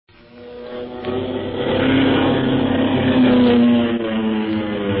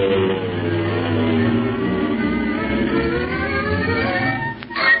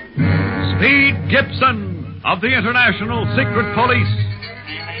of the International Secret Police.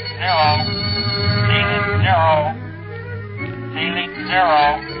 Ceiling zero. Ceiling zero. Ceiling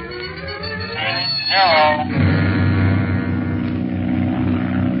zero.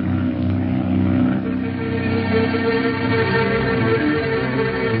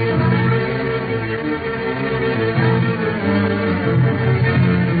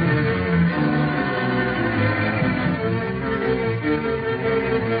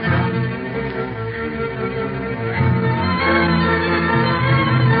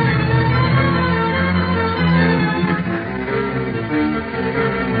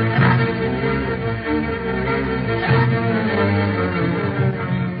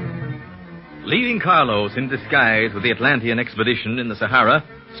 Leaving Carlos in disguise with the Atlantean expedition in the Sahara,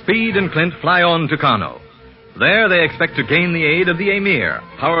 Speed and Clint fly on to Kano. There they expect to gain the aid of the Emir,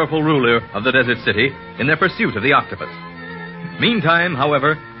 powerful ruler of the desert city, in their pursuit of the octopus. Meantime,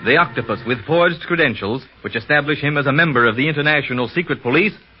 however, the octopus, with forged credentials, which establish him as a member of the International Secret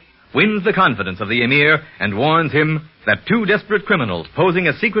Police, wins the confidence of the Emir and warns him that two desperate criminals posing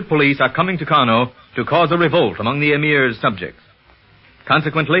as secret police are coming to Kano to cause a revolt among the Emir's subjects.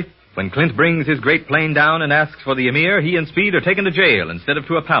 Consequently, when Clint brings his great plane down and asks for the Emir, he and Speed are taken to jail instead of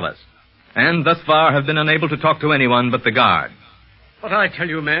to a palace, and thus far have been unable to talk to anyone but the guard. But I tell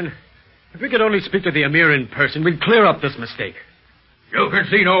you, man, if we could only speak to the Emir in person, we'd clear up this mistake. You can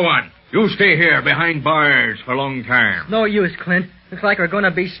see no one. You stay here behind bars for a long time. No use, Clint. Looks like we're going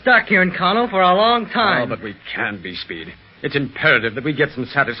to be stuck here in Kano for a long time. Oh, but we can't be, Speed. It's imperative that we get some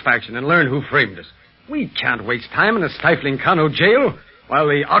satisfaction and learn who framed us. We can't waste time in a stifling Kano jail while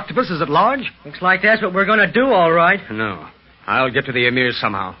the octopus is at large. Looks like that's what we're going to do, all right. No. I'll get to the Emir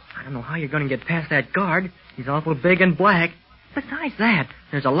somehow. I don't know how you're going to get past that guard. He's awful big and black. Besides that,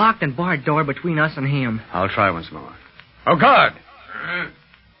 there's a locked and barred door between us and him. I'll try once more. Oh, guard!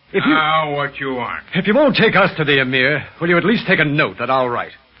 Now what you want? If you won't take us to the Emir, will you at least take a note that I'll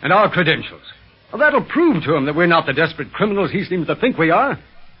write? And our credentials. Well, that'll prove to him that we're not the desperate criminals he seems to think we are.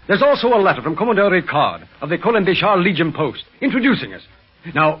 There's also a letter from Commandeur Ricard of the Kolembechar Legion Post introducing us.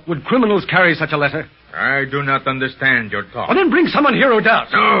 Now, would criminals carry such a letter? I do not understand your talk. Well, then bring someone here who does.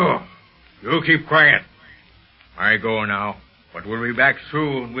 No. You keep quiet. I go now, but we'll be back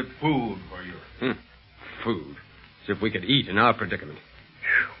soon with food for you. Food. As if we could eat in our predicament.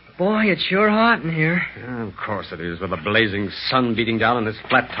 Boy, it's sure hot in here. Of course it is, with the blazing sun beating down on this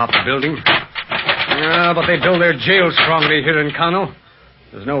flat-topped building. Yeah, but they build their jail strongly here in Kano.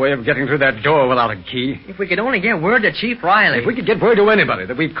 There's no way of getting through that door without a key. If we could only get word to Chief Riley. If we could get word to anybody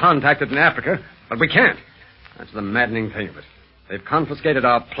that we've contacted in Africa, but we can't. That's the maddening thing of it. They've confiscated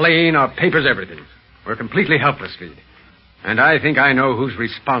our plane, our papers, everything. We're completely helpless, Speed. And I think I know who's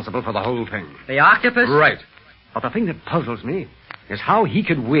responsible for the whole thing. The octopus? Right. But the thing that puzzles me is how he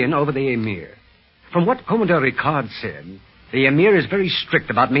could win over the Emir. From what Commandeur Ricard said, the Emir is very strict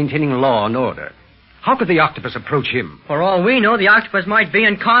about maintaining law and order. How could the octopus approach him? For all we know, the octopus might be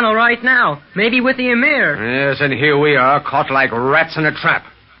in Kano right now. Maybe with the Emir. Yes, and here we are, caught like rats in a trap.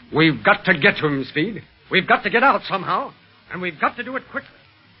 We've got to get to him, Speed. We've got to get out somehow. And we've got to do it quickly.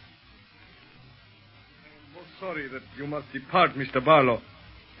 I'm most sorry that you must depart, Mr. Barlow.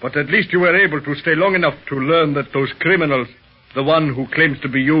 But at least you were able to stay long enough to learn that those criminals, the one who claims to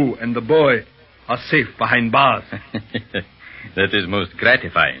be you and the boy, are safe behind bars. That is most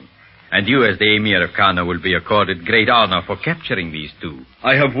gratifying. And you, as the Emir of Kano, will be accorded great honor for capturing these two.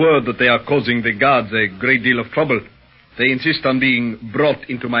 I have word that they are causing the guards a great deal of trouble. They insist on being brought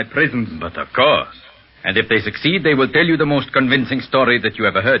into my presence. But of course. And if they succeed, they will tell you the most convincing story that you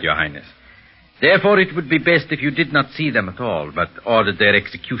ever heard, Your Highness. Therefore, it would be best if you did not see them at all, but ordered their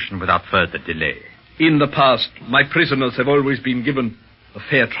execution without further delay. In the past, my prisoners have always been given a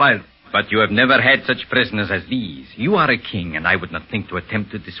fair trial. But you have never had such prisoners as these. You are a king, and I would not think to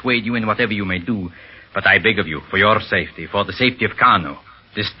attempt to dissuade you in whatever you may do. But I beg of you, for your safety, for the safety of Kano,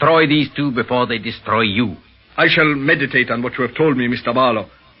 destroy these two before they destroy you. I shall meditate on what you have told me, Mr. Barlow.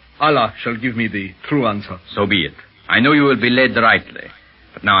 Allah shall give me the true answer. So be it. I know you will be led rightly.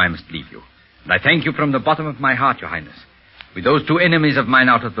 But now I must leave you. And I thank you from the bottom of my heart, Your Highness. With those two enemies of mine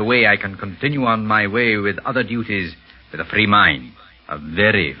out of the way, I can continue on my way with other duties with a free mind. A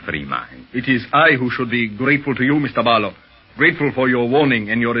very free mind. It is I who should be grateful to you, Mr. Barlow. Grateful for your warning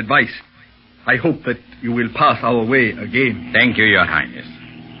and your advice. I hope that you will pass our way again. Thank you, Your Highness.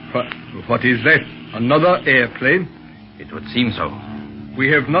 What is that? Another airplane? It would seem so. We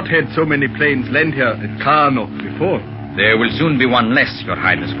have not had so many planes land here at Kano before. There will soon be one less, Your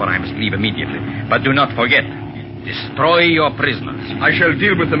Highness, for I must leave immediately. But do not forget, destroy your prisoners. I shall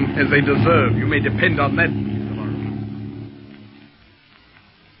deal with them as they deserve. You may depend on that.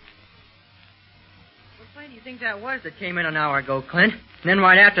 that was that came in an hour ago, Clint. And then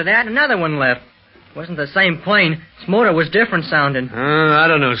right after that, another one left. It wasn't the same plane. Its motor was different sounding. I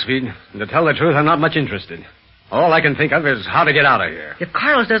don't know, Speed. And to tell the truth, I'm not much interested. All I can think of is how to get out of here. If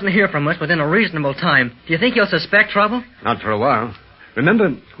Carlos doesn't hear from us within a reasonable time, do you think he'll suspect trouble? Not for a while. Remember,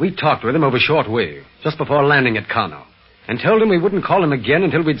 we talked with him over short wave, just before landing at Kano, and told him we wouldn't call him again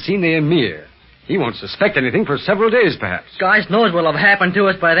until we'd seen the Emir. He won't suspect anything for several days, perhaps. Gosh knows what'll have happened to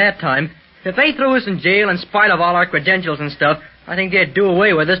us by that time. If they threw us in jail in spite of all our credentials and stuff, I think they'd do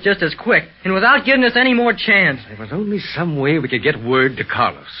away with us just as quick, and without giving us any more chance. There was only some way we could get word to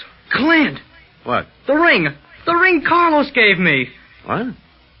Carlos. Clint! What? The ring! The ring Carlos gave me! What?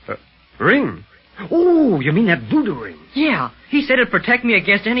 Ring? Oh, you mean that voodoo ring? Yeah, he said it'd protect me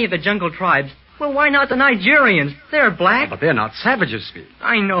against any of the jungle tribes. Well, why not the Nigerians? They're black. But they're not savages, Speed.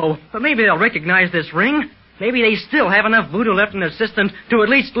 I know, but maybe they'll recognize this ring. Maybe they still have enough voodoo left in their systems to at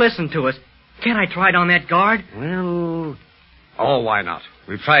least listen to us. Can't I try it on that guard? Well... Oh, why not?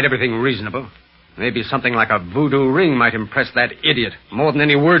 We've tried everything reasonable. Maybe something like a voodoo ring might impress that idiot more than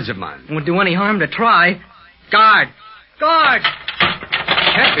any words of mine. It won't do any harm to try. Guard! Guard!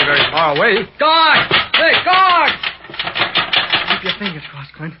 Can't be very far away. Guard! Hey, guard! Keep your fingers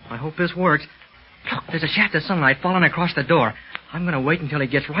crossed, Clint. I hope this works. Look, there's a shaft of sunlight falling across the door. I'm going to wait until he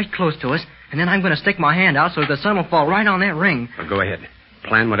gets right close to us, and then I'm going to stick my hand out so the sun will fall right on that ring. Well, go ahead.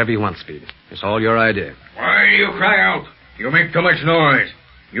 Plan whatever you want, Speed. It's all your idea. Why do you cry out? You make too much noise.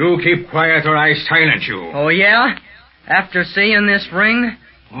 You keep quiet or I silence you. Oh, yeah? After seeing this ring?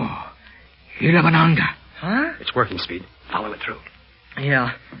 Oh, Hirabananga. Huh? It's working, Speed. Follow it through.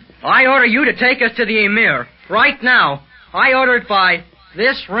 Yeah. I order you to take us to the Emir. Right now. I order it by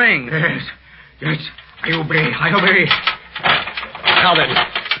this ring. Yes. Yes. I obey. I obey. Now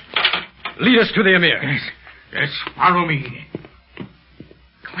then, lead us to the Emir. Yes. Yes. Follow me.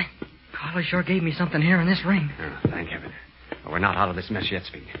 Clint, Carlos sure gave me something here in this ring. Oh, thank heaven. Well, we're not out of this mess yet,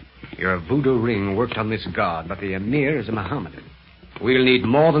 Speed. Your voodoo ring worked on this god, but the Emir is a Mohammedan. We'll need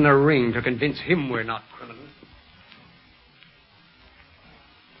more than a ring to convince him we're not criminals.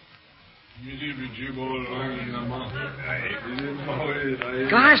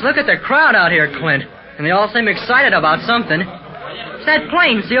 Gosh, look at the crowd out here, Clint. And they all seem excited about something. It's that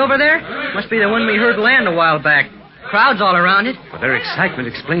plane, see over there? Must be the one we heard land a while back. Crowds all around it. But their excitement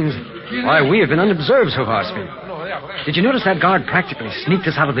explains why we have been unobserved so far, Speed. Did you notice that guard practically sneaked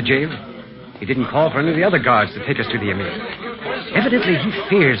us out of the jail? He didn't call for any of the other guards to take us to the Emir. Evidently, he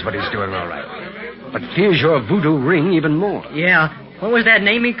fears what he's doing, all right. But fears your voodoo ring even more. Yeah. What was that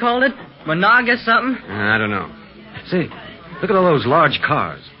name he called it? Monaga something? I don't know. See, look at all those large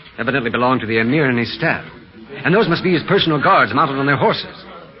cars. Evidently belong to the Emir and his staff. And those must be his personal guards mounted on their horses.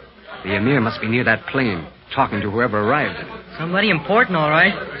 The Emir must be near that plane, talking to whoever arrived in it. Somebody important, all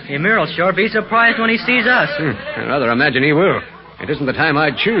right. The Emir will sure be surprised when he sees us. I rather imagine he will. It isn't the time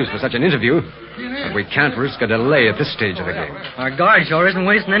I'd choose for such an interview. But we can't risk a delay at this stage of the game. Our guard sure isn't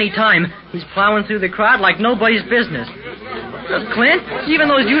wasting any time. He's plowing through the crowd like nobody's business. Look, Clint, even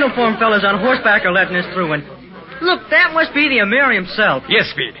those uniformed fellas on horseback are letting us through. And look, that must be the Emir himself.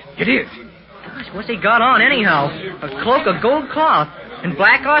 Yes, Speed. It is. Gosh, what's he got on anyhow? A cloak of gold cloth and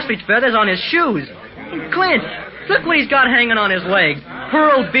black ostrich feathers on his shoes. And Clint, look what he's got hanging on his legs.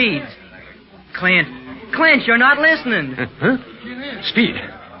 Pearl beads. Clint, you're not listening. Huh? Speed,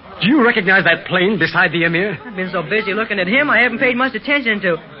 do you recognize that plane beside the Emir? I've been so busy looking at him, I haven't paid much attention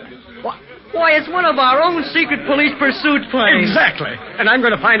to. Why, it's one of our own secret police pursuit planes. Exactly. And I'm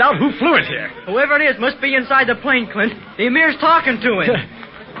going to find out who flew it here. Whoever it is must be inside the plane, Clint. The Emir's talking to him.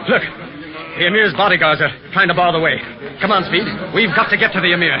 Look, the Emir's bodyguards are trying to bar the way. Come on, Speed. We've got to get to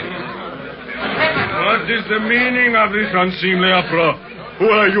the Emir. What is the meaning of this unseemly uproar?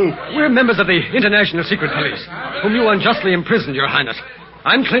 Who are you? We're members of the International Secret Police, whom you unjustly imprisoned, Your Highness.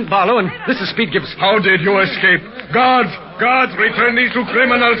 I'm Clint Barlow, and this is Speed Gibson. How did you escape? Guards, return these two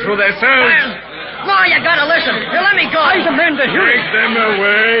criminals to their cells. No, you gotta listen. Here, let me go. I demand to hear it.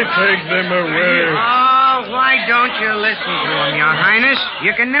 Take them away. Oh, why don't you listen to them, Your Highness?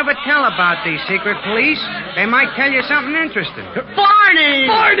 You can never tell about these secret police. They might tell you something interesting. Barney!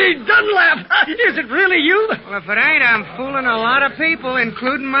 Barney Dunlap! Is it really you? Well, if it ain't, I'm fooling a lot of people,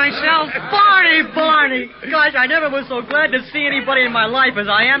 including myself. Barney! Gosh, I never was so glad to see anybody in my life as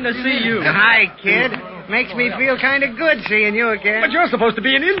I am to see you. Hi, kid. Makes me feel kind of good seeing you again. But you're supposed to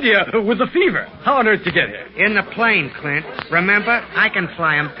be in India with the fever. How on earth did you get here? In the plane, Clint. Remember, I can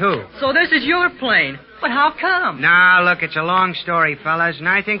fly 'em, too. So this is your plane. But how come? Now, look, it's a long story, fellas, and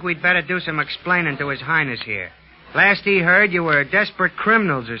I think we'd better do some explaining to His Highness here. Last he heard, you were desperate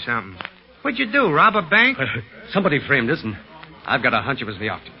criminals or something. What'd you do, rob a bank? Somebody framed us, and I've got a hunch it was the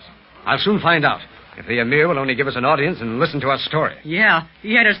Octaves. I'll soon find out. If the Emir will only give us an audience and listen to our story. Yeah,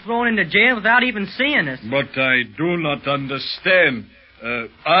 he had us thrown into jail without even seeing us. But I do not understand.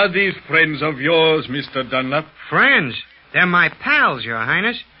 Are these friends of yours, Mr. Dunlap? Friends? They're my pals, Your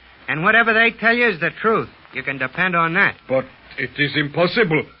Highness. And whatever they tell you is the truth. You can depend on that. But it is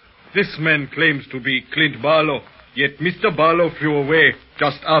impossible. This man claims to be Clint Barlow, yet Mr. Barlow flew away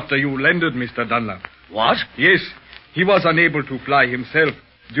just after you landed, Mr. Dunlap. What? Yes, he was unable to fly himself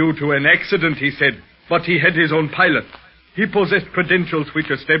due to an accident, he said, but he had his own pilot. He possessed credentials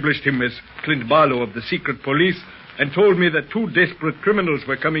which established him as Clint Barlow of the secret police and told me that 2 desperate criminals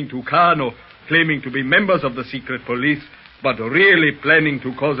were coming to Kano, claiming to be members of the secret police, but really planning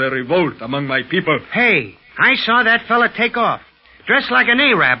to cause a revolt among my people. Hey, I saw that fella take off. Dressed like an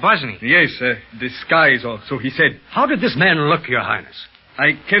Arab, wasn't he? Yes, disguise or so he said. How did this man look, Your Highness?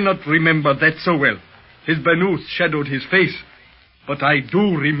 I cannot remember that so well. His burnous shadowed his face, but I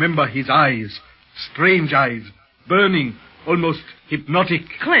do remember his eyes. Strange eyes, burning, almost hypnotic.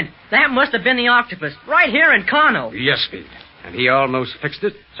 Clint, that must have been the octopus, right here in Kano. Yes, Speed. And he almost fixed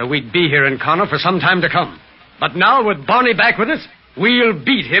it, so we'd be here in Kano for some time to come. But now, with Barney back with us, we'll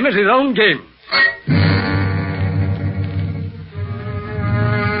beat him at his own game.